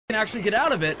can actually get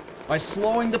out of it by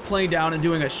slowing the plane down and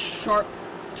doing a sharp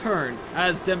turn,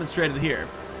 as demonstrated here.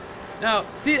 Now,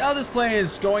 see how this plane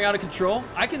is going out of control?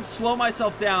 I can slow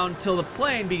myself down till the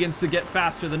plane begins to get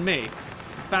faster than me.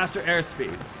 Faster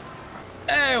airspeed.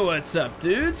 Hey, what's up,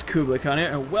 dudes? Kublai Khan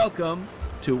here, and welcome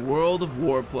to World of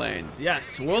Warplanes.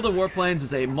 Yes, World of Warplanes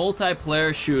is a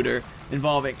multiplayer shooter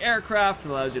involving aircraft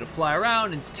that allows you to fly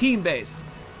around, and it's team-based.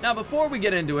 Now, before we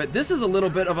get into it, this is a little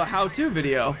bit of a how-to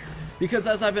video, because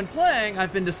as I've been playing,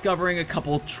 I've been discovering a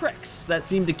couple tricks that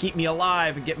seem to keep me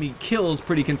alive and get me kills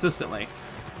pretty consistently.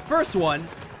 First one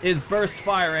is burst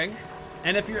firing,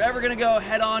 and if you're ever gonna go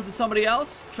head-on to somebody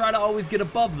else, try to always get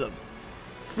above them.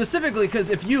 Specifically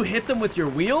because if you hit them with your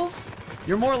wheels,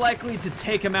 you're more likely to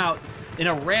take them out in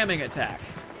a ramming attack.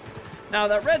 Now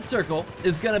that red circle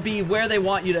is gonna be where they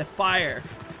want you to fire.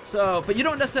 So, but you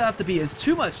don't necessarily have to be as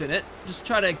too much in it. Just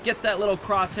try to get that little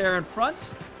crosshair in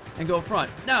front and go front.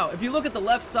 Now, if you look at the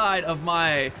left side of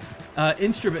my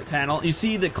instrument panel, you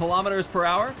see the kilometers per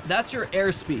hour? That's your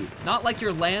airspeed, not like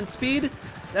your land speed.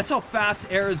 That's how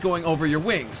fast air is going over your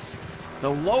wings.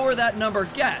 The lower that number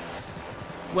gets,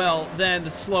 well, then the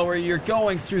slower you're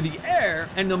going through the air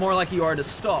and the more likely you are to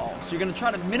stall. So you're gonna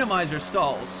try to minimize your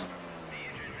stalls.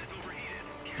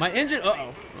 My engine,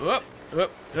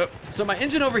 So my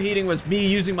engine overheating was me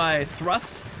using my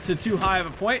thrust to too high of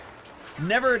a point.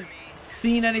 Never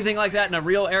seen anything like that in a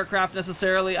real aircraft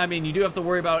necessarily. I mean, you do have to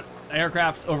worry about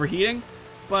aircrafts overheating,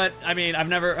 but I mean, I'm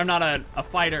not a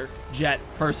fighter jet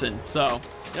person, so,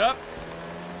 yep.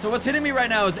 So what's hitting me right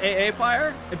now is AA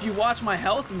fire. If you watch my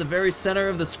health in the very center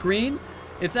of the screen,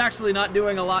 it's actually not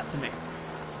doing a lot to me.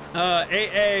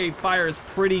 AA fire is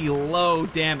pretty low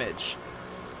damage.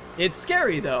 It's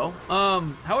scary though.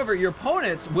 However, your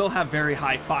opponents will have very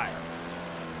high fire.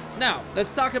 Now,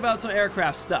 let's talk about some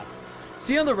aircraft stuff.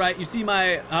 See on the right, you see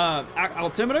my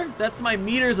altimeter? That's my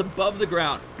meters above the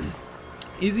ground.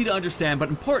 Easy to understand, but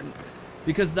important,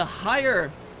 because the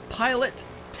higher pilot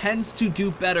tends to do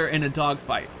better in a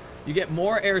dogfight. You get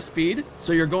more airspeed,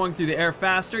 so you're going through the air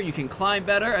faster, you can climb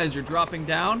better as you're dropping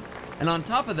down, and on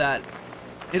top of that,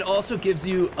 it also gives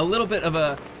you a little bit of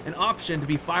an option to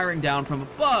be firing down from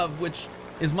above, which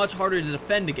is much harder to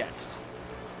defend against.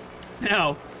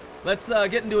 Now, let's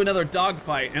get into another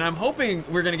dogfight, and I'm hoping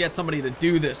we're gonna get somebody to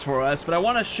do this for us, but I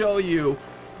wanna show you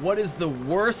what is the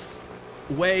worst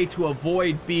way to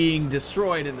avoid being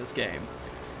destroyed in this game.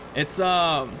 It's,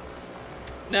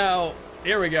 now,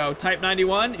 here we go, Type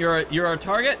 91, you're our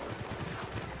target.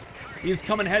 He's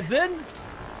coming heads in.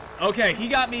 Okay, he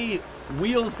got me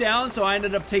wheels down, so I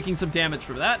ended up taking some damage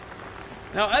from that.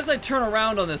 Now, as I turn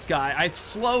around on this guy, I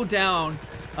slow down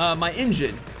my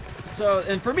engine. So,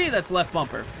 and for me, that's left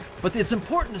bumper. But it's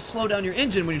important to slow down your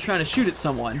engine when you're trying to shoot at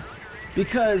someone,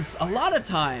 because a lot of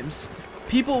times,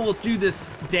 people will do this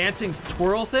dancing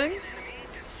twirl thing.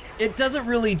 It doesn't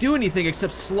really do anything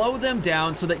except slow them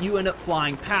down so that you end up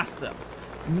flying past them,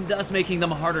 thus making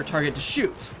them a harder target to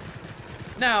shoot.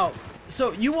 Now,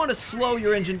 so you want to slow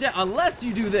your engine down, unless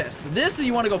you do this. This,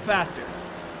 you want to go faster.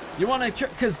 You want to,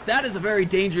 because that is a very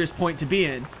dangerous point to be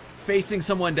in, facing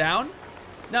someone down.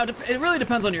 Now, it really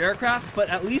depends on your aircraft, but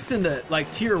at least in the,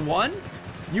 like, Tier 1,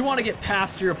 you want to get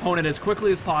past your opponent as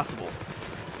quickly as possible.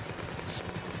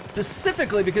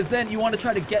 Specifically because then you want to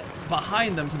try to get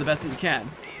behind them to the best that you can.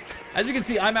 As you can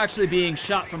see, I'm actually being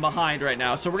shot from behind right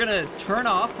now, so we're going to turn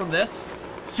off from this.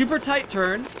 Super tight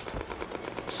turn.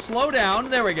 Slow down.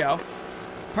 There we go.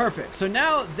 Perfect. So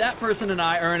now that person and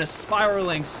I are in a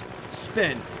spiraling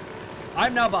spin.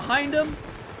 I'm now behind him,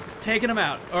 taking him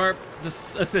out, or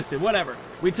just assisted, whatever.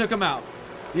 We took him out.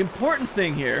 The important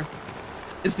thing here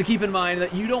is to keep in mind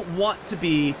that you don't want to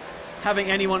be having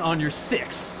anyone on your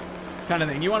 6 kind of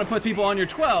thing. You want to put people on your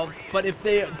 12, but if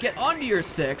they get onto your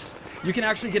 6, you can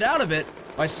actually get out of it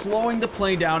by slowing the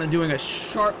plane down and doing a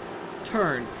sharp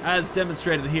turn, as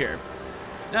demonstrated here.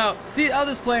 Now, see how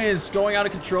this plane is going out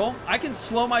of control? I can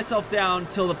slow myself down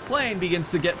till the plane begins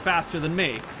to get faster than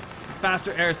me.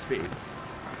 Faster airspeed.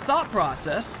 Thought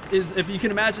process is, if you can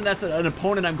imagine that's an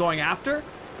opponent I'm going after,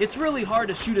 it's really hard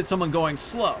to shoot at someone going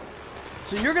slow.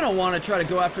 So you're gonna want to try to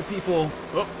go after people.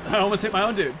 Oh, I almost hit my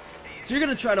own dude. So you're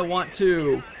gonna try to want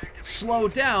to slow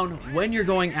down when you're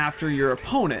going after your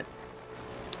opponent.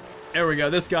 There we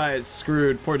go, this guy is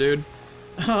screwed, poor dude.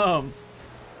 You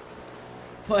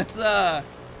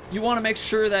want to make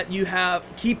sure that you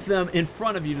keep them in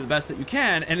front of you to the best that you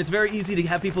can, and it's very easy to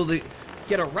have people to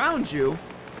get around you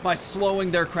by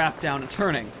slowing their craft down and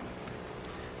turning.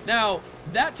 Now,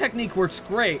 that technique works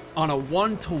great on a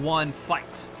one-to-one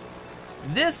fight.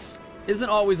 This isn't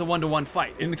always a one-to-one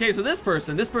fight. In the case of this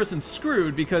person's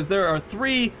screwed because there are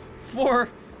 3, 4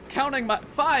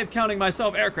 five counting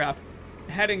myself aircraft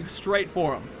heading straight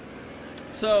for him.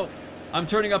 So I'm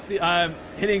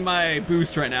hitting my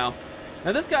boost right now.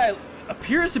 Now this guy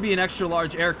appears to be an extra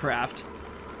large aircraft,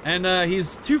 and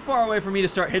he's too far away for me to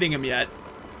start hitting him yet.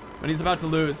 But he's about to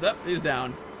lose. Oh, he's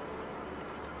down.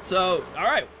 So,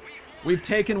 alright. We've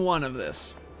taken one of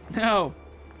this. Now,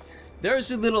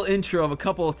 there's a little intro of a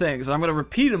couple of things. I'm going to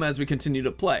repeat them as we continue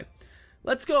to play.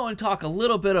 Let's go and talk a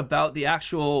little bit about the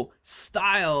actual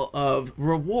style of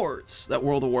rewards that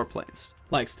World of Warplanes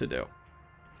likes to do.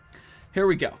 Here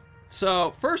we go. So,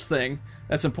 first thing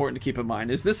that's important to keep in mind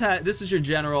is this is your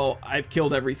general I've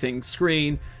killed everything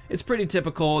screen. It's pretty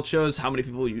typical. It shows how many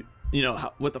people you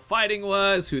know, what the fighting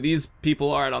was, who these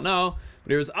people are, I don't know.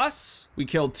 But here's us. We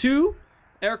killed 2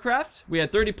 aircraft. We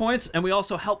had 30 points, and we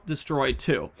also helped destroy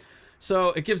 2.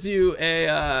 So it gives you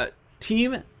a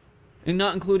team,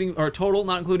 not including, or total,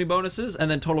 not including bonuses,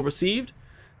 and then total received.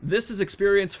 This is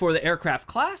experience for the aircraft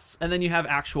class, and then you have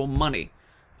actual money.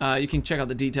 You can check out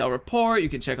the detail report. You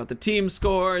can check out the team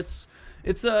score. It's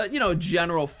a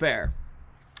general fare.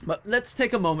 But let's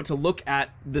take a moment to look at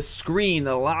the screen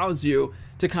that allows you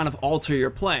to kind of alter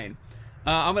your plane.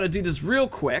 I'm going to do this real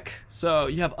quick. So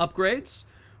you have upgrades,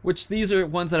 which these are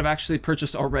ones that I've actually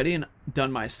purchased already and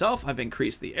done myself. I've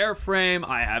increased the airframe.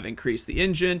 I have increased the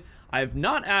engine. I have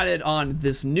not added on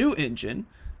this new engine.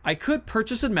 I could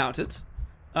purchase and mount it.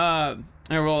 And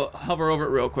we'll hover over it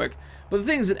real quick. But the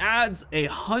thing is, it adds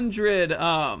 100, it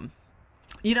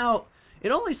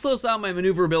only slows down my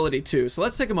maneuverability too. So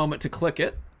let's take a moment to click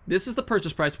it. This is the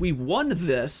purchase price. We won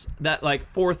this, that like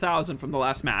 4,000 from the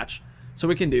last match. So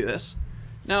we can do this.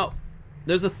 Now,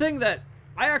 there's a thing that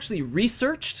I actually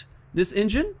researched this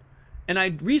engine, and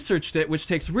I researched it, which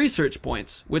takes research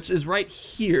points, which is right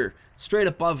here, straight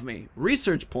above me.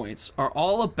 Research points are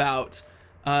all about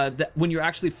when you're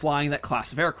actually flying that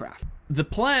class of aircraft. The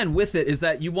plan with it is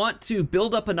that you want to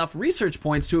build up enough research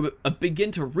points to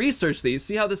begin to research these.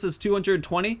 See how this is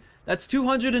 220? That's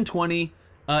 220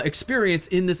 experience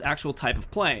in this actual type of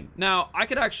plane. Now, I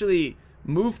could actually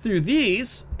move through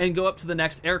these and go up to the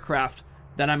next aircraft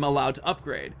that I'm allowed to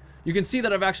upgrade. You can see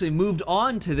that I've actually moved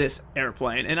on to this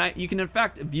airplane, and you can in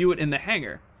fact view it in the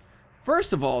hangar.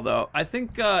 First of all, though, I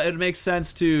think it makes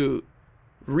sense to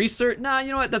research. Nah,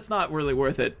 you know what? That's not really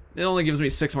worth it. It only gives me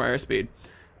 6 more airspeed.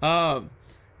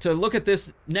 To look at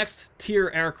this next tier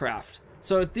aircraft.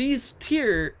 So these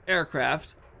tier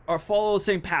aircraft follow the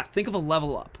same path. Think of a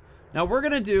level up. Now we're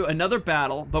gonna do another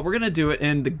battle, but we're gonna do it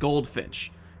in the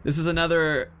Goldfinch. This is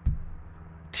another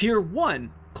tier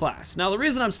 1 class. Now the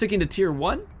reason I'm sticking to tier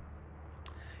 1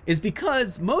 is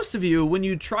because most of you, when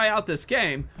you try out this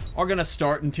game, are gonna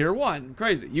start in tier 1.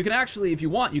 Crazy. You can actually, if you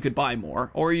want, you could buy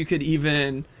more, or you could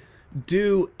even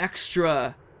do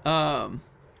extra,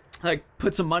 like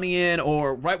put some money in,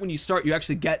 or right when you start, you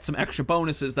actually get some extra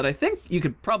bonuses that I think you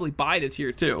could probably buy to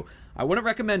tier 2. I wouldn't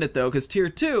recommend it though, because tier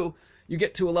 2, you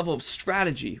get to a level of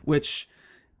strategy, which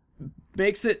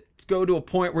makes it go to a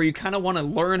point where you kind of want to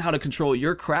learn how to control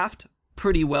your craft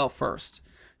pretty well first.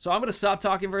 So I'm going to stop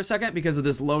talking for a second because of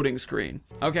this loading screen.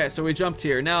 Okay, so we jumped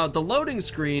here. Now, the loading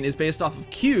screen is based off of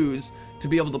queues to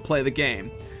be able to play the game.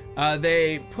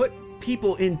 They put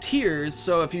people in tiers,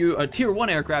 so if you're a tier 1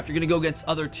 aircraft, you're going to go against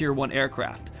other tier 1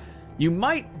 aircraft. You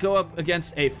might go up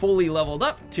against a fully leveled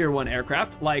up tier 1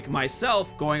 aircraft, like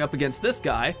myself going up against this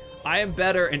guy. I am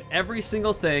better in every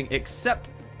single thing except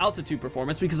altitude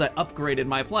performance because I upgraded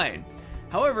my plane.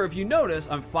 However, if you notice,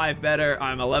 I'm 5 better,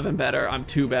 I'm 11 better, I'm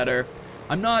 2 better.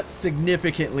 I'm not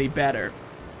significantly better.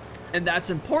 And that's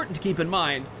important to keep in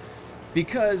mind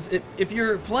because if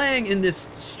you're playing in this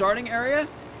starting area,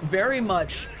 very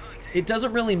much, it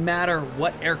doesn't really matter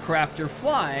what aircraft you're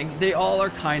flying, they all are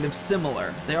kind of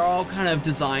similar. They're all kind of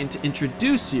designed to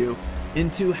introduce you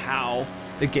into how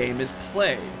the game is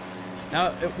played.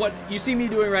 Now, what you see me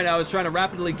doing right now is trying to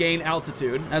rapidly gain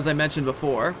altitude, as I mentioned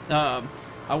before.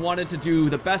 I wanted to do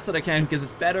the best that I can because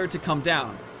it's better to come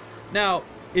down. Now,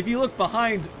 if you look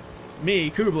behind me,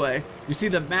 Kublai, you see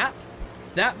the map?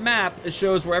 That map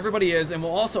shows where everybody is and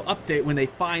will also update when they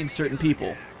find certain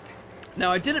people.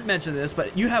 Now, I didn't mention this,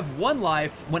 but you have 1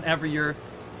 life whenever you're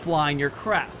flying your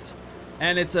craft,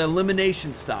 and it's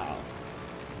elimination style.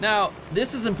 Now,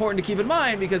 this is important to keep in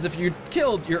mind because if you're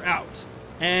killed, you're out.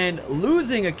 And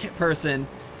losing a person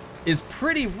is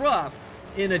pretty rough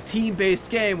in a team-based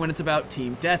game when it's about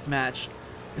team deathmatch,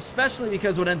 especially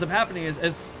because what ends up happening is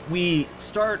as we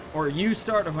start, or you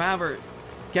start, or whoever,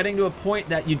 getting to a point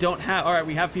that you don't have, all right,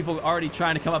 we have people already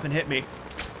trying to come up and hit me.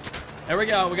 There we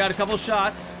go, we got a couple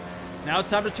shots. Now it's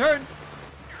time to turn.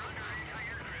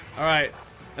 All right,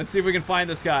 let's see if we can find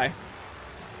this guy.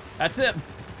 That's it.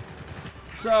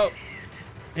 So,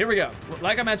 here we go.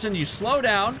 Like I mentioned, you slow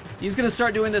down. He's gonna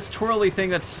start doing this twirly thing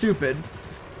that's stupid.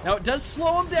 Now, it does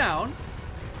slow him down,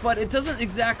 but it doesn't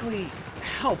exactly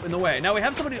help in the way. Now, we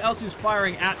have somebody else who's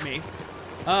firing at me.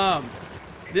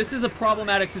 This is a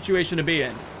problematic situation to be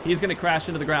in. He's gonna crash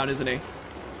into the ground, isn't he?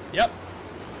 Yep.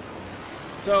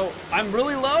 So, I'm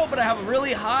really low, but I have a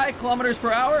really high kilometers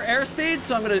per hour airspeed,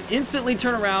 so I'm gonna instantly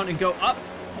turn around and go up,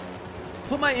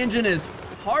 put my engine as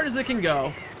hard as it can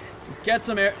go, get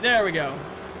some air. There we go.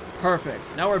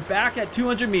 Perfect. Now we're back at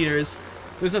 200 meters.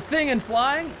 There's a thing in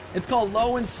flying, it's called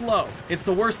low and slow. It's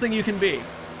the worst thing you can be.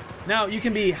 Now, you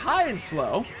can be high and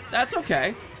slow, that's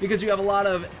okay, because you have a lot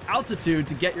of altitude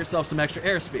to get yourself some extra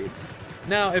airspeed.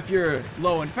 Now, if you're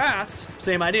low and fast,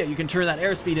 same idea. You can turn that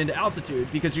airspeed into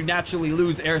altitude because you naturally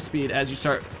lose airspeed as you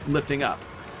start lifting up.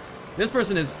 This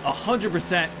person is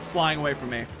 100% flying away from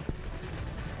me.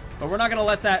 But we're not gonna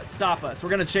let that stop us.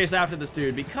 We're gonna chase after this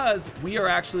dude because we are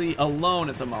actually alone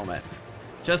at the moment.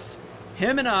 Just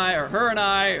him and I, or her and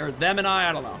I, or them and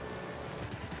I don't know.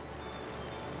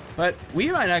 But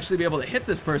we might actually be able to hit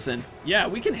this person. Yeah,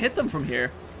 we can hit them from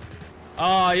here.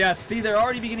 Oh, yes, see, they're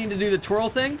already beginning to do the twirl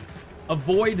thing.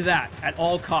 Avoid that at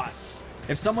all costs.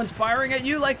 If someone's firing at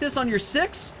you like this on your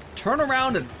 6, turn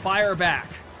around and fire back.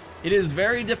 It is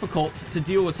very difficult to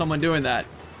deal with someone doing that.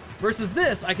 Versus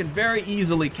this, I can very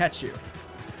easily catch you.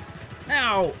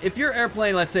 Now, if your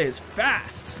airplane, let's say, is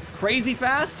fast, crazy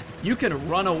fast, you can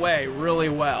run away really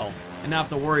well and not have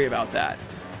to worry about that.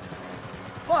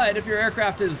 But if your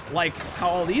aircraft is like how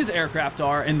all these aircraft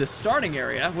are in the starting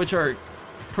area, which are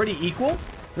pretty equal,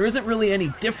 there isn't really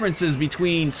any differences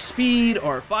between speed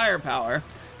or firepower,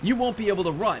 you won't be able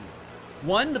to run.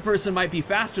 One, the person might be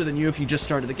faster than you if you just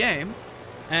started the game.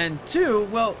 And two,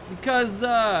 well, because,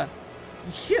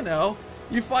 you know,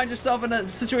 you find yourself in a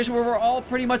situation where we're all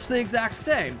pretty much the exact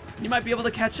same. You might be able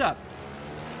to catch up.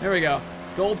 There we go.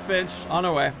 Goldfinch on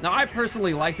our way. Now, I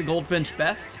personally like the Goldfinch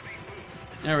best.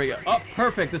 There we go. Oh,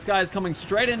 perfect. This guy is coming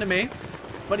straight into me,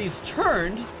 but he's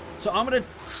turned, so I'm gonna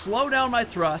slow down my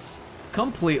thrust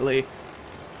completely,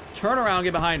 turn around,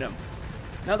 get behind him.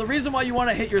 Now, the reason why you want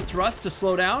to hit your thrust to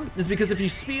slow down is because if you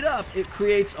speed up, it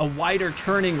creates a wider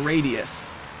turning radius.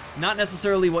 Not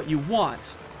necessarily what you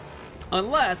want.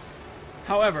 Unless,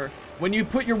 however, when you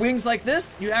put your wings like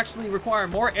this, you actually require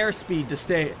more airspeed to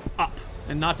stay up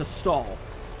and not to stall.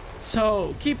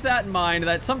 So keep that in mind,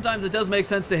 that sometimes it does make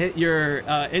sense to hit your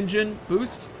engine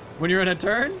boost when you're in a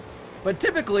turn. But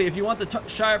typically, if you want the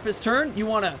sharpest turn, you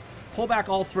want to pull back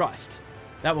all thrust.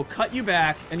 That will cut you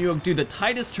back, and you'll do the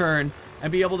tightest turn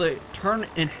and be able to turn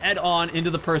and head on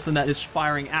into the person that is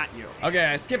firing at you. Okay,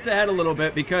 I skipped ahead a little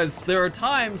bit because there are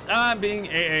times I'm being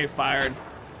AA fired.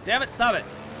 Damn it, stop it.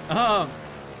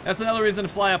 That's another reason to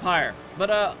fly up higher.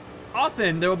 But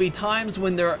often there will be times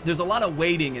when there's a lot of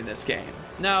waiting in this game.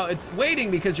 Now, it's waiting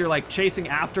because you're like chasing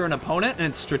after an opponent, and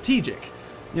it's strategic.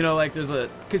 You know, like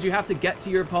because you have to get to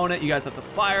your opponent, you guys have to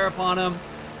fire upon him.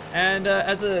 And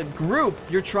as a group,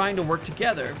 you're trying to work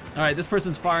together. All right, this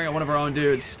person's firing at one of our own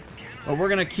dudes. But we're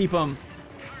gonna keep him.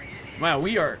 Wow,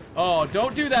 we are. Oh,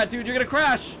 don't do that, dude. You're gonna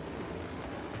crash.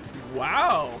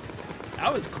 Wow,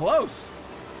 that was close.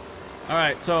 All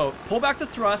right, so pull back the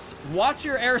thrust. Watch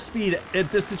your airspeed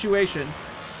at this situation,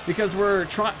 because we're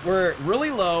really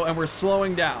low and we're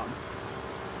slowing down.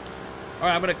 All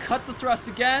right, I'm gonna cut the thrust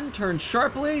again. Turn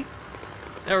sharply.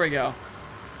 There we go.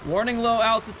 Warning, low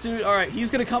altitude. All right,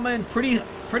 he's gonna come in pretty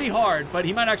hard, but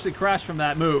he might actually crash from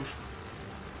that move.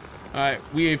 All right,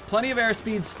 we have plenty of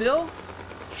airspeed still.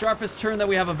 Sharpest turn that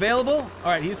we have available.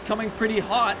 All right, he's coming pretty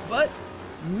hot, but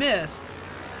missed.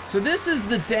 So this is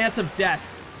the dance of death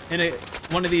in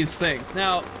one of these things.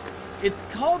 Now, it's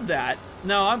called that.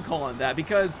 No, I'm calling it that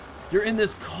because you're in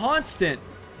this constant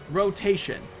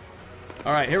rotation.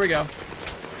 All right, here we go.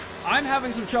 I'm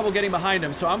having some trouble getting behind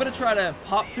him, so I'm gonna try to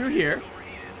pop through here,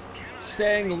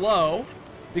 staying low,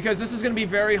 because this is going to be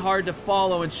very hard to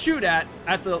follow and shoot at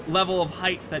the level of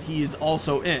height that he is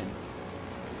also in.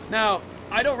 Now,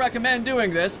 I don't recommend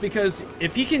doing this because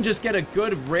if he can just get a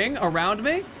good ring around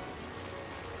me,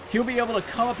 he'll be able to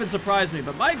come up and surprise me.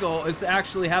 But my goal is to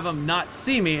actually have him not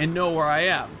see me and know where I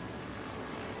am.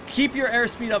 Keep your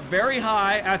airspeed up very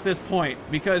high at this point,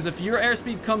 because if your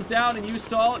airspeed comes down and you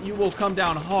stall, you will come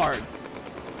down hard.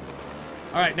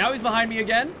 All right, now he's behind me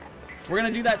again. We're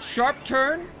going to do that sharp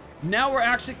turn. Now we're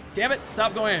actually, damn it,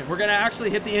 stop going in. We're gonna actually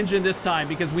hit the engine this time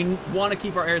because we wanna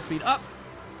keep our airspeed up.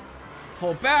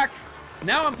 Pull back.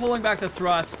 Now I'm pulling back the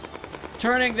thrust.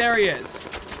 Turning, there he is.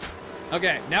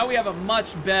 Okay, now we have a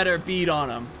much better bead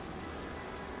on him.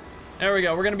 There we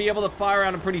go, we're gonna be able to fire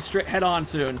at him pretty straight head on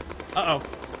soon. Uh-oh.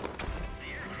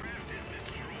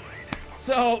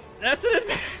 So that's an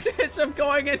advantage of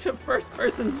going into first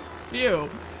person's view,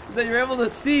 is that you're able to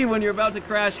see when you're about to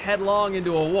crash headlong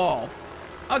into a wall.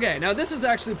 Okay, now this is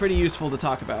actually pretty useful to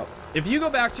talk about. If you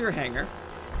go back to your hangar,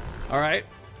 all right,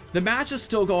 the match is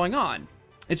still going on.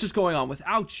 It's just going on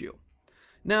without you.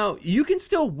 Now, you can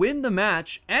still win the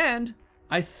match, and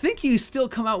I think you still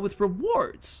come out with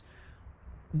rewards.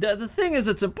 The thing is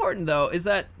that's important, though, is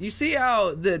that you see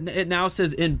how it now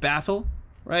says in battle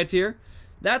right here?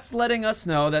 That's letting us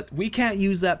know that we can't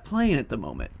use that plane at the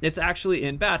moment. It's actually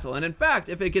in battle. And in fact,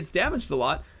 if it gets damaged a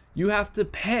lot, you have to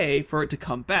pay for it to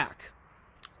come back.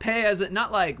 Pay as it,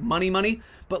 not like money,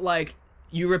 but like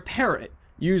you repair it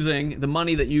using the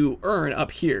money that you earn up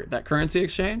here, that currency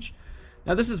exchange.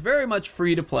 Now this is very much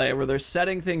free to play, where they're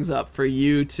setting things up for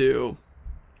you to,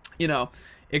 you know,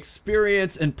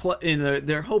 experience and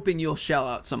they're hoping you'll shell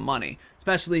out some money,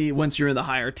 especially once you're in the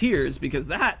higher tiers, because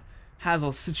that has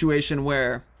a situation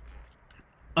where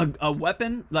a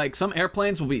weapon, like some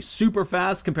airplanes will be super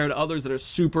fast compared to others that are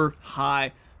super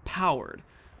high powered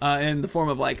in the form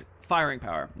of like firing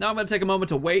power. Now I'm going to take a moment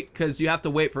to wait, because you have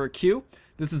to wait for a queue.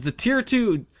 This is the tier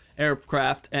 2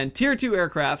 aircraft, and tier 2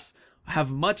 aircrafts have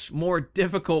much more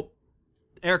difficult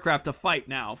aircraft to fight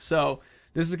now. So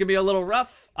this is going to be a little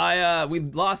rough. We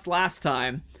lost last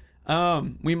time.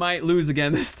 We might lose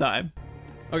again this time.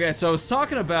 Okay, so I was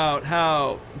talking about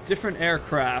how different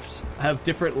aircraft have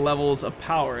different levels of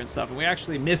power and stuff, and we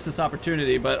actually missed this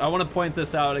opportunity, but I want to point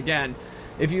this out again.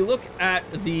 If you look at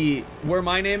where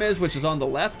my name is, which is on the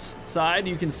left side,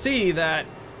 you can see that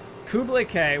Kublai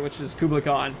K, which is Kublai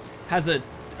Khan, has a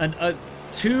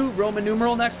 2 Roman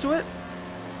numeral next to it.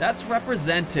 That's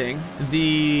representing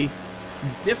the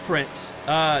different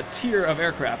tier of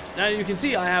aircraft. Now you can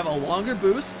see I have a longer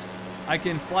boost. I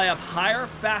can fly up higher,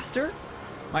 faster.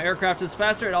 My aircraft is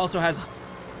faster. It also has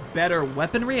better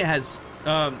weaponry. It has,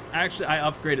 actually I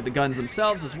upgraded the guns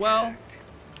themselves as well.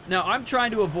 Now I'm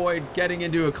trying to avoid getting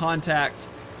into a contact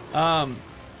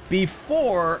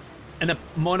before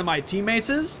one of my teammates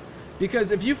is,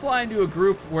 because if you fly into a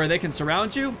group where they can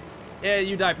surround you,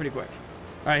 you die pretty quick.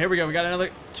 All right, here we go. We got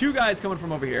another 2 guys coming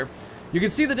from over here. You can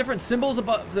see the different symbols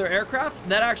above their aircraft.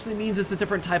 That actually means it's a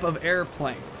different type of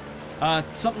airplane.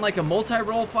 Something like a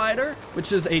multi-role fighter,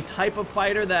 which is a type of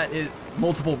fighter that is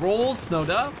multiple roles, no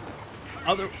duh.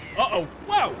 Uh-oh,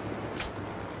 whoa!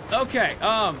 Okay,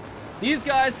 these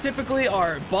guys typically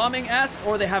are bombing-esque,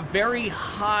 or they have very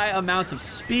high amounts of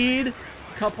speed,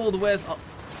 coupled with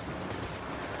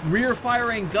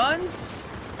rear-firing guns,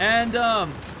 and,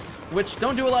 which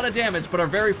don't do a lot of damage, but are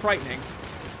very frightening.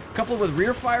 Coupled with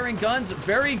rear-firing guns,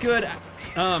 very good,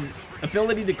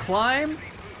 ability to climb.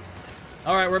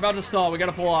 All right, we're about to stall. We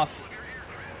gotta pull off.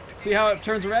 See how it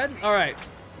turns red? All right,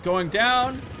 going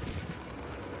down.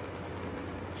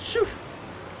 Shoo.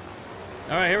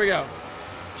 All right, here we go.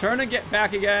 Turn and get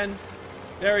back again.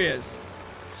 There he is.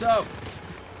 So,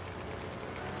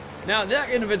 now that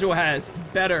individual has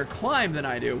better climb than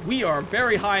I do. We are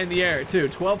very high in the air too,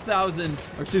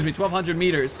 1,200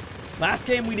 meters. Last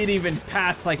game we didn't even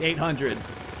pass like 800.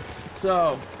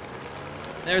 So,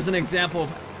 there's an example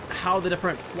of how the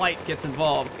different flight gets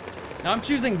involved. Now I'm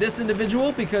choosing this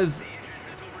individual because,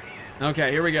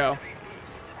 okay, here we go.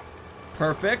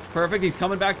 Perfect, perfect, he's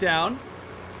coming back down.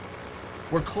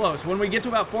 We're close. When we get to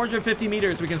about 450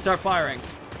 meters, we can start firing.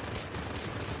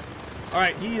 All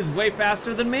right, he is way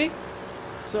faster than me.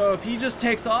 So if he just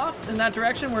takes off in that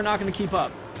direction, we're not gonna keep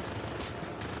up.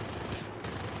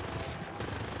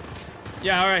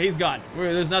 Yeah, all right, he's gone.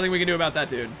 There's nothing we can do about that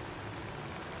dude.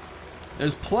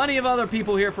 There's plenty of other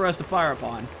people here for us to fire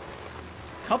upon.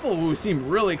 A couple who seem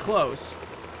really close.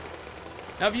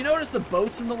 Now, if you notice the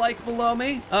boats and the like below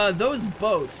me, those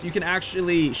boats you can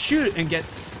actually shoot and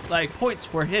get like points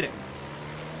for hitting.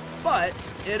 But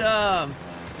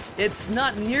it's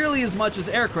not nearly as much as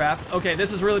aircraft. Okay,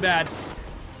 this is really bad.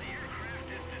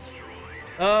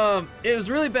 It was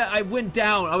really bad. I went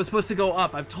down. I was supposed to go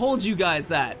up. I've told you guys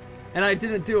that, and I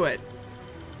didn't do it.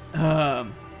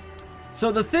 So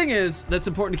the thing is, that's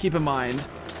important to keep in mind,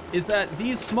 is that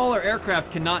these smaller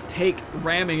aircraft cannot take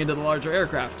ramming into the larger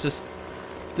aircraft. Just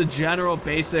the general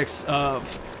basics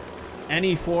of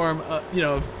any form, you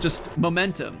know, of just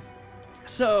momentum.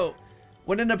 So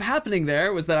what ended up happening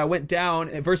there was that I went down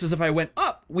versus if I went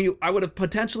up, I would have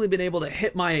potentially been able to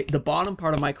hit the bottom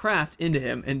part of my craft into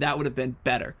him, and that would have been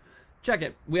better. Check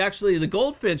it. We actually, the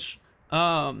Goldfinch,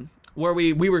 where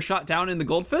we were shot down in the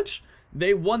Goldfinch,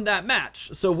 they won that match.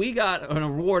 So we got an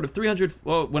reward of 300,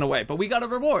 well, it went away, but we got a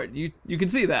reward. You can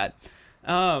see that.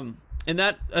 And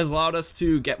that has allowed us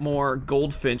to get more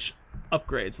Goldfinch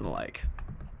upgrades and the like.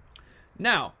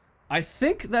 Now, I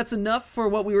think that's enough for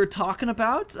what we were talking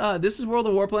about. This is World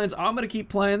of Warplanes. I'm going to keep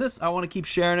playing this. I want to keep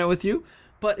sharing it with you.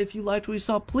 But if you liked what you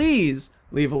saw, please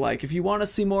leave a like. If you want to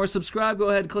see more, subscribe. Go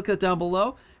ahead and click that down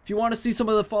below. If you want to see some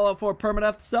of the Fallout 4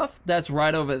 permadeath stuff, that's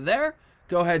right over there.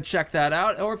 Go ahead, check that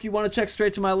out. Or if you want to check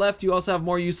straight to my left, you also have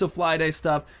more use of Fly Day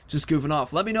stuff, just goofing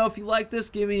off. Let me know if you like this.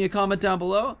 Give me a comment down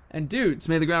below. And dudes,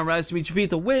 may the ground rise to meet your feet,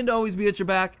 the wind always be at your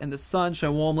back, and the sun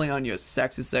shine warmly on your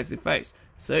sexy, sexy face.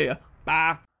 See ya.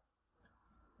 Bye.